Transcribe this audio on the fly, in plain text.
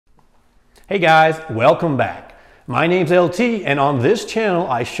Hey guys, welcome back. My name's LT, and on this channel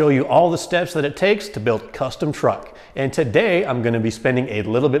I show you all the steps that it takes to build a custom truck. And today I'm going to be spending a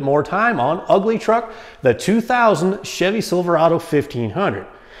little bit more time on UglyTruck, the 2000 Chevy Silverado 1500.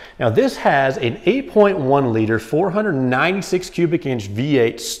 Now this has an 8.1 liter 496 cubic inch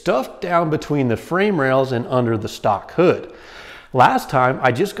V8 stuffed down between the frame rails and under the stock hood. Last time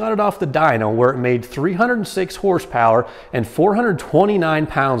I just got it off the dyno where it made 306 horsepower and 429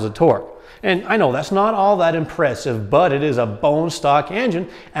 pounds of torque. And I know that's not all that impressive, but it is a bone stock engine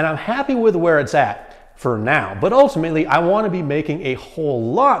and I'm happy with where it's at for now. But ultimately I want to be making a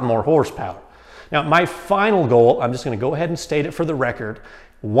whole lot more horsepower. Now my final goal, I'm just going to go ahead and state it for the record,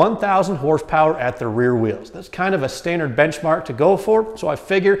 1,000 horsepower at the rear wheels. That's kind of a standard benchmark to go for, so I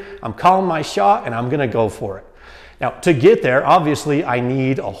figure I'm calling my shot and I'm going to go for it. Now, to get there, obviously, I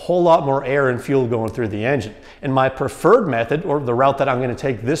need a whole lot more air and fuel going through the engine. And my preferred method, or the route that I'm going to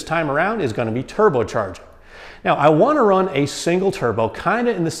take this time around, is going to be turbocharging. Now, I want to run a single turbo kind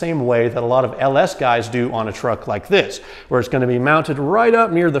of in the same way that a lot of LS guys do on a truck like this, where it's going to be mounted right up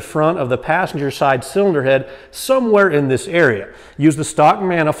near the front of the passenger side cylinder head, somewhere in this area. Use the stock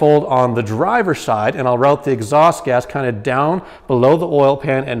manifold on the driver's side, and I'll route the exhaust gas kind of down below the oil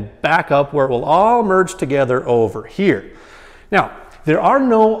pan and back up where it will all merge together over here. Now, there are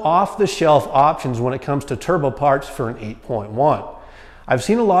no off-the-shelf options when it comes to turbo parts for an 8.1. I've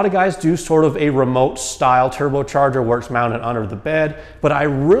seen a lot of guys do sort of a remote style turbocharger where it's mounted under the bed, but I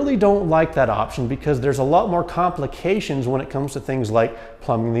really don't like that option because there's a lot more complications when it comes to things like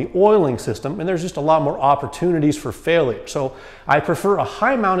plumbing the oiling system, and there's just a lot more opportunities for failure. So I prefer a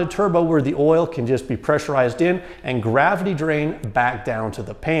high mounted turbo where the oil can just be pressurized in and gravity drain back down to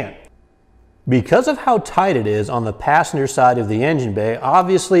the pan. Because of how tight it is on the passenger side of the engine bay,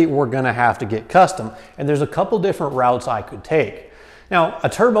 obviously we're gonna have to get custom, and there's a couple different routes I could take. Now, a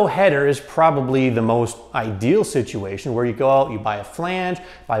turbo header is probably the most ideal situation where you go out, you buy a flange,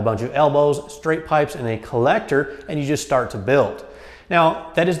 buy a bunch of elbows, straight pipes, and a collector, and you just start to build.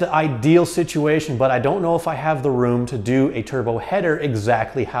 Now, that is the ideal situation, but I don't know if I have the room to do a turbo header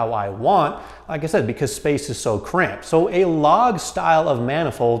exactly how I want, like I said, because space is so cramped. So a log style of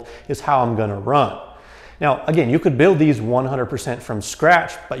manifold is how I'm gonna run. Now, again, you could build these 100% from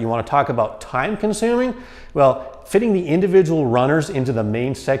scratch, but you want to talk about time consuming? Well, fitting the individual runners into the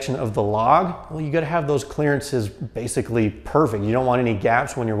main section of the log, well, you got to have those clearances basically perfect. You don't want any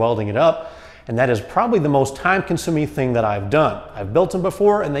gaps when you're welding it up. And that is probably the most time consuming thing that I've done. I've built them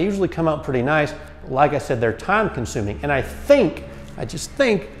before and they usually come out pretty nice. Like I said, they're time consuming. And I just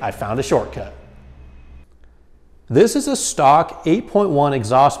think I found a shortcut. This is a stock 8.1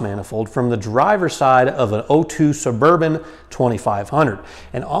 exhaust manifold from the driver's side of an 02 Suburban 2500.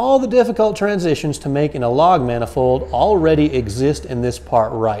 And all the difficult transitions to make in a log manifold already exist in this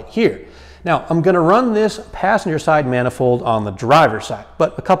part right here. Now, I'm going to run this passenger side manifold on the driver's side,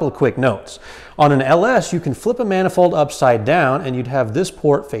 but a couple of quick notes. On an LS, you can flip a manifold upside down and you'd have this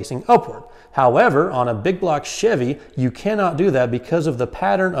port facing upward. However, on a big block Chevy, you cannot do that because of the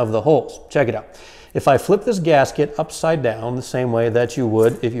pattern of the holes. Check it out. If I flip this gasket upside down the same way that you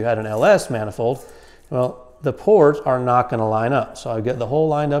would if you had an LS manifold, well, the ports are not going to line up. So I've got the hole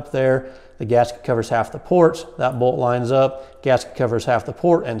lined up there, the gasket covers half the ports, that bolt lines up, gasket covers half the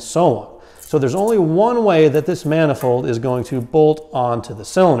port, and so on. So there's only one way that this manifold is going to bolt onto the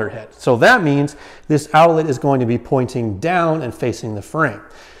cylinder head. So that means this outlet is going to be pointing down and facing the frame.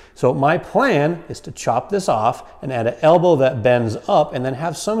 So my plan is to chop this off and add an elbow that bends up and then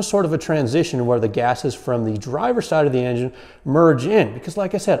have some sort of a transition where the gases from the driver's side of the engine merge in. Because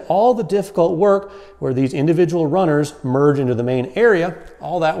like I said, all the difficult work where these individual runners merge into the main area,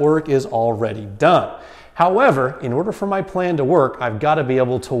 all that work is already done. However, in order for my plan to work, I've got to be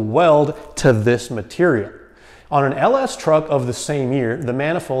able to weld to this material. On an LS truck of the same year, the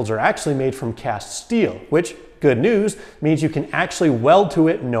manifolds are actually made from cast steel, which, good news, means you can actually weld to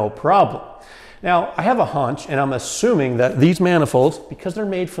it no problem. Now, I have a hunch, and I'm assuming that these manifolds, because they're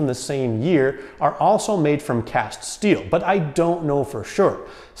made from the same year, are also made from cast steel, but I don't know for sure.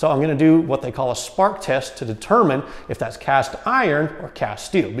 So I'm going to do what they call a spark test to determine if that's cast iron or cast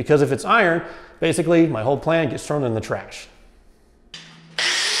steel, because if it's iron, basically my whole plan gets thrown in the trash.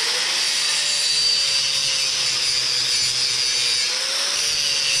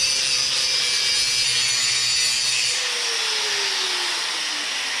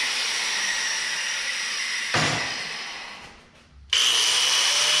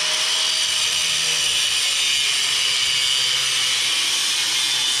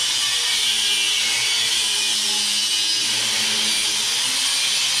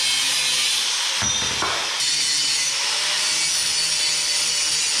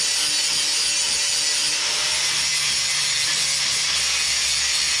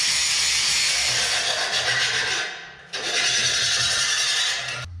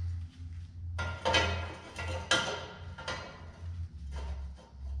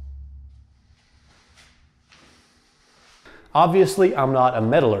 Obviously, I'm not a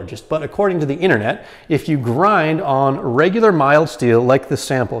metallurgist, but according to the internet, if you grind on regular mild steel like the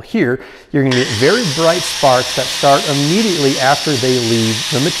sample here, you're going to get very bright sparks that start immediately after they leave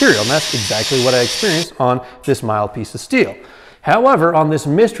the material. And that's exactly what I experienced on this mild piece of steel. However, on this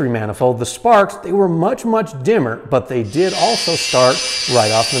mystery manifold, the sparks, they were much, much dimmer, but they did also start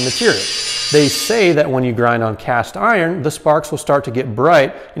right off the material. They say that when you grind on cast iron, the sparks will start to get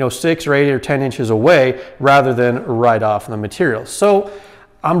bright, 6 or 8 or 10 inches away rather than right off the material. So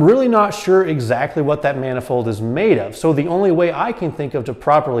I'm really not sure exactly what that manifold is made of. So the only way I can think of to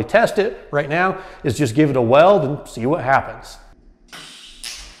properly test it right now is just give it a weld and see what happens.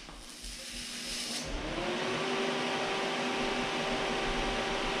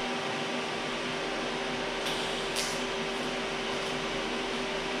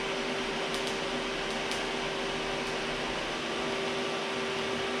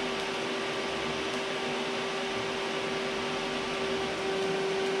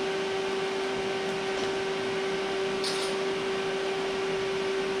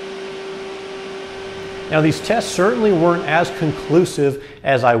 Now these tests certainly weren't as conclusive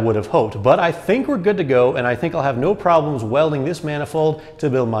as I would have hoped, but I think we're good to go, and I think I'll have no problems welding this manifold to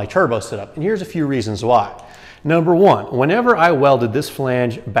build my turbo setup. And here's a few reasons why. Number one, whenever I welded this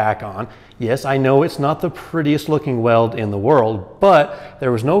flange back on, yes, I know it's not the prettiest looking weld in the world, but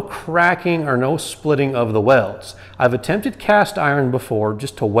there was no cracking or no splitting of the welds. I've attempted cast iron before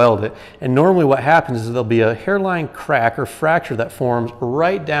just to weld it, and normally what happens is there'll be a hairline crack or fracture that forms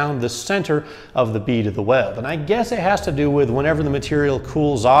right down the center of the bead of the weld. And I guess it has to do with whenever the material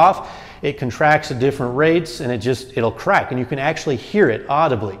cools off, it contracts at different rates and it'll crack, and you can actually hear it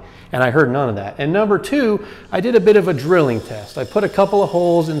audibly. And I heard none of that. And number two, I did a bit of a drilling test. I put a couple of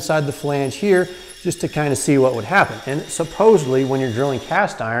holes inside the flange here just to kind of see what would happen. And supposedly when you're drilling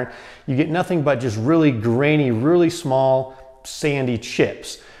cast iron, you get nothing but just really grainy, really small, sandy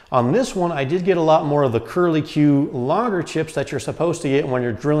chips. On this one, I did get a lot more of the curly Q, longer chips that you're supposed to get when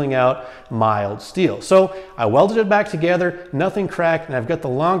you're drilling out mild steel. So I welded it back together, nothing cracked, and I've got the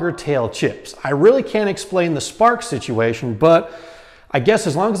longer tail chips. I really can't explain the spark situation, but I guess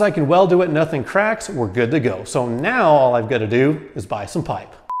as long as I can weld to it and nothing cracks, we're good to go. So now all I've got to do is buy some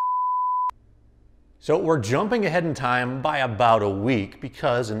pipe. So we're jumping ahead in time by about a week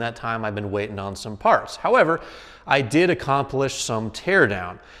because in that time I've been waiting on some parts. However, I did accomplish some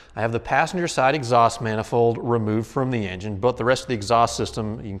teardown. I have the passenger side exhaust manifold removed from the engine, but the rest of the exhaust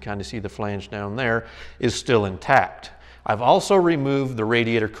system, you can kind of see the flange down there, is still intact. I've also removed the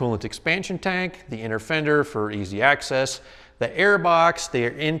radiator coolant expansion tank, the inner fender for easy access, the air box, the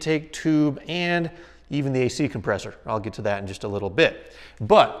air intake tube, and even the AC compressor. I'll get to that in just a little bit.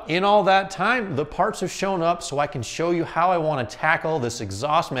 But in all that time, the parts have shown up so I can show you how I want to tackle this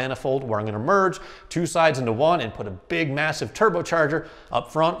exhaust manifold where I'm going to merge two sides into one and put a big massive turbocharger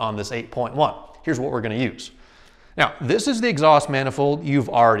up front on this 8.1. Here's what we're going to use. Now, this is the exhaust manifold you've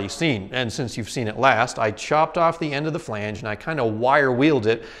already seen, and since you've seen it last, I chopped off the end of the flange and I kind of wire wheeled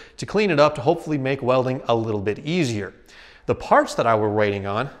it to clean it up to hopefully make welding a little bit easier. The parts that I were waiting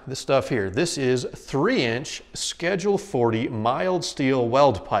on, this stuff here, this is 3-inch Schedule 40 mild steel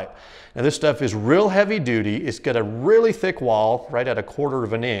weld pipe. Now this stuff is real heavy duty. It's got a really thick wall, right at 1/4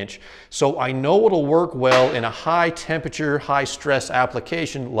 of an inch. So I know it'll work well in a high temperature, high stress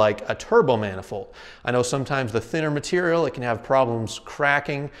application like a turbo manifold. I know sometimes the thinner material, it can have problems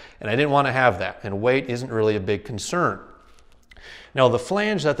cracking, and I didn't want to have that. And weight isn't really a big concern. Now the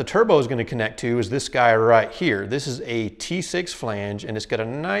flange that the turbo is going to connect to is this guy right here. This is a T6 flange, and it's got a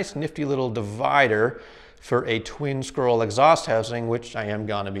nice nifty little divider for a twin scroll exhaust housing, which I am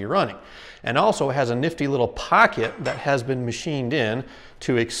going to be running. And also it has a nifty little pocket that has been machined in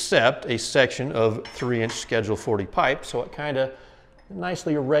to accept a section of 3-inch Schedule 40 pipe. So it kind of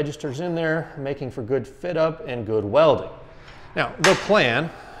nicely registers in there, making for good fit up and good welding. Now the plan,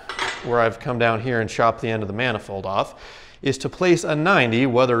 where I've come down here and chopped the end of the manifold off, is to place a 90,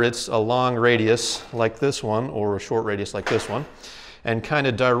 whether it's a long radius like this one or a short radius like this one, and kind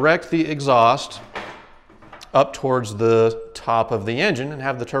of direct the exhaust up towards the top of the engine and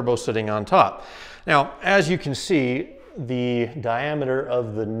have the turbo sitting on top. Now, as you can see, the diameter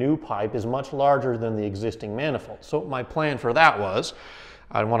of the new pipe is much larger than the existing manifold. So my plan for that was,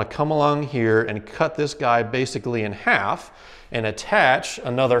 I want to come along here and cut this guy basically in half and attach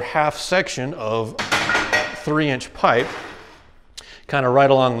another half section of 3-inch pipe kind of right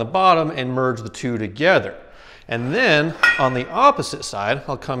along the bottom and merge the two together. And then on the opposite side,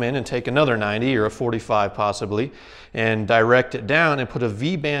 I'll come in and take another 90 or a 45 possibly, and direct it down and put a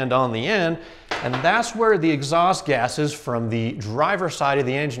V-band on the end. And that's where the exhaust gases from the driver's side of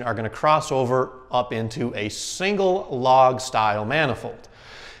the engine are going to cross over up into a single log style manifold.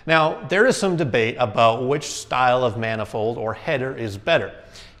 Now, there is some debate about which style of manifold or header is better.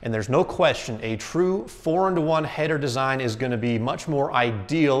 And there's no question a true 4-into-1 header design is going to be much more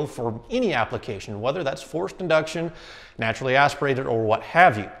ideal for any application, whether that's forced induction, naturally aspirated, or what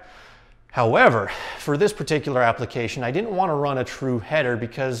have you. However, for this particular application, I didn't want to run a true header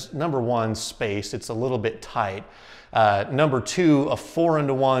because number one, space, it's a little bit tight. Number two, a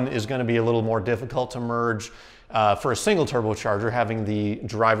 4-into-1 is going to be a little more difficult to merge for a single turbocharger, having the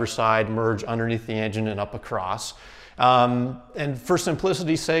driver's side merge underneath the engine and up across. And for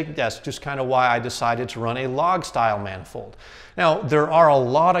simplicity's sake, that's just kind of why I decided to run a log style manifold. Now, there are a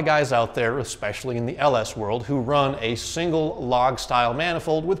lot of guys out there, especially in the LS world, who run a single log style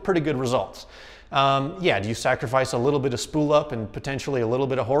manifold with pretty good results. Yeah, do you sacrifice a little bit of spool up and potentially a little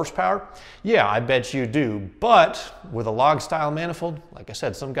bit of horsepower? Yeah, I bet you do. But with a log style manifold, like I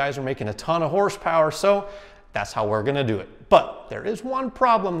said, some guys are making a ton of horsepower, so that's how we're gonna do it. But there is one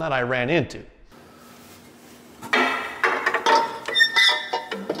problem that I ran into.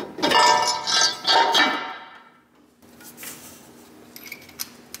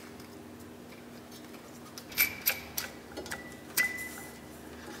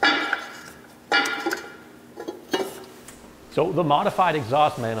 So the modified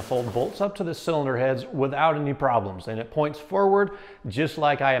exhaust manifold bolts up to the cylinder heads without any problems, and it points forward just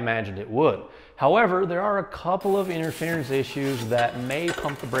like I imagined it would. However, there are a couple of interference issues that may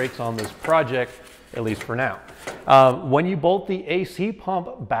pump the brakes on this project, at least for now. When you bolt the AC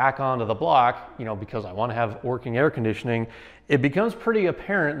pump back onto the block, because I want to have working air conditioning, it becomes pretty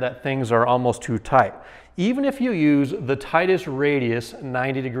apparent that things are almost too tight. Even if you use the tightest radius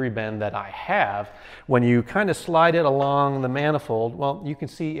 90-degree bend that I have, when you kind of slide it along the manifold, well, you can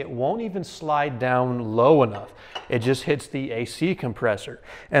see it won't even slide down low enough. It just hits the AC compressor.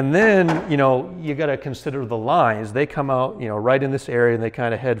 And then, you got to consider the lines. They come out, right in this area, and they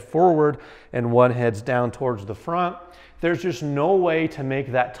kind of head forward, and one heads down towards the front. There's just no way to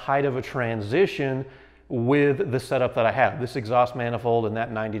make that tight of a transition with the setup that I have, this exhaust manifold and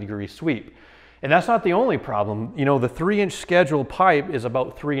that 90-degree sweep. And that's not the only problem. The 3-inch scheduled pipe is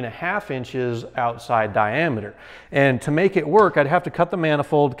about 3.5 inches outside diameter. And to make it work, I'd have to cut the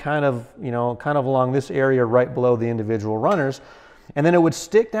manifold kind of along this area right below the individual runners. And then it would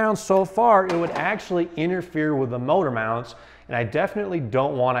stick down so far, it would actually interfere with the motor mounts. And I definitely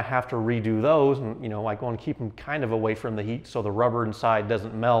don't want to have to redo those. And, I want to keep them kind of away from the heat so the rubber inside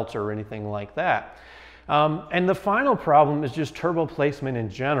doesn't melt or anything like that. And the final problem is just turbo placement in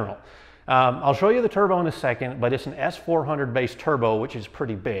general. I'll show you the turbo in a second, but it's an S400 base turbo, which is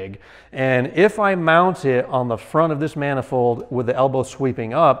pretty big. And if I mount it on the front of this manifold with the elbow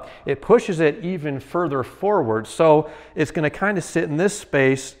sweeping up, it pushes it even further forward. So it's going to kind of sit in this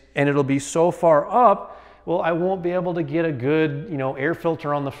space, and it'll be so far up, well, I won't be able to get a good, air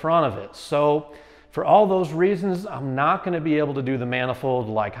filter on the front of it. So for all those reasons, I'm not going to be able to do the manifold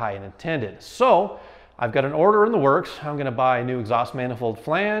like I intended. So I've got an order in the works. I'm going to buy a new exhaust manifold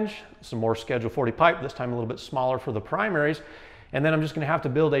flange, some more Schedule 40 pipe, this time a little bit smaller for the primaries, and then I'm just going to have to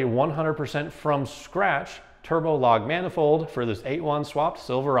build a 100% from scratch turbo log manifold for this 8.1 swapped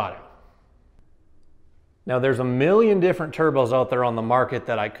Silverado. Now there's a million different turbos out there on the market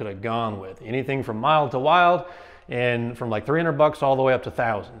that I could have gone with, anything from mild to wild, and from like 300 bucks all the way up to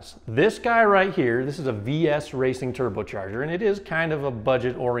thousands. This guy right here, this is a VS Racing turbocharger, and it is kind of a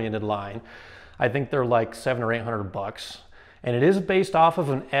budget-oriented line. I think they're like $700 or $800 bucks, and it is based off of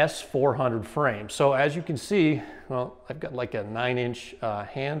an S400 frame. So as you can see, well, I've got like a 9-inch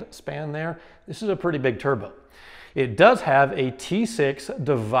hand span there. This is a pretty big turbo. It does have a T6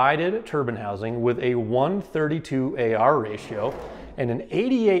 divided turbine housing with a 1:32 AR ratio and an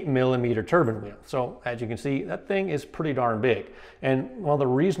 88 millimeter turbine wheel. So as you can see, that thing is pretty darn big. And well, the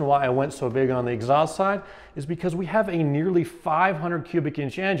reason why I went so big on the exhaust side is because we have a nearly 500 cubic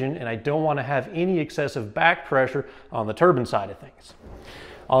inch engine, and I don't want to have any excessive back pressure on the turbine side of things.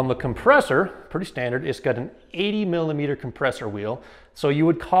 On the compressor, pretty standard, it's got an 80 millimeter compressor wheel. So you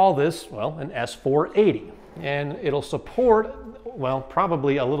would call this, well, an S480. And it'll support, well,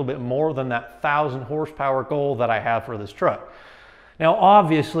 probably a little bit more than that 1,000 horsepower goal that I have for this truck. Now,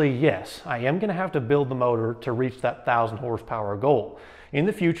 obviously, yes, I am going to have to build the motor to reach that 1,000 horsepower goal. In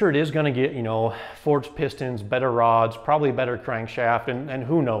the future, it is going to get, forged pistons, better rods, probably better crankshaft, and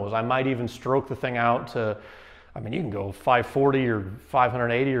who knows, I might even stroke the thing out to, I mean, you can go 540 or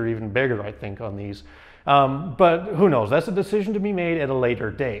 580 or even bigger, I think, on these. But who knows? That's a decision to be made at a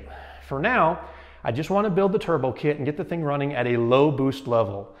later date. For now, I just want to build the turbo kit and get the thing running at a low boost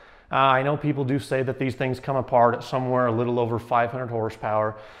level. I know people do say that these things come apart at somewhere a little over 500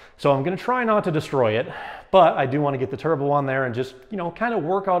 horsepower, so I'm going to try not to destroy it, but I do want to get the turbo on there and just, you know, kind of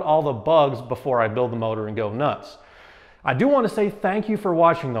work out all the bugs before I build the motor and go nuts. I do want to say thank you for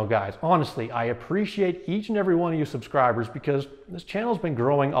watching though, guys. Honestly, I appreciate each and every one of you subscribers because this channel's been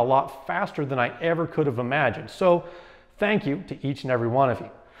growing a lot faster than I ever could have imagined. So thank you to each and every one of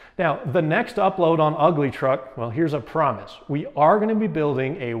you. Now, the next upload on UglyTruck, well, here's a promise. We are going to be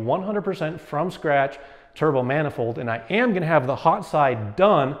building a 100% from scratch turbo manifold, and I am going to have the hot side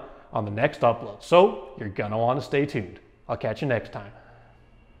done on the next upload. So you're going to want to stay tuned. I'll catch you next time.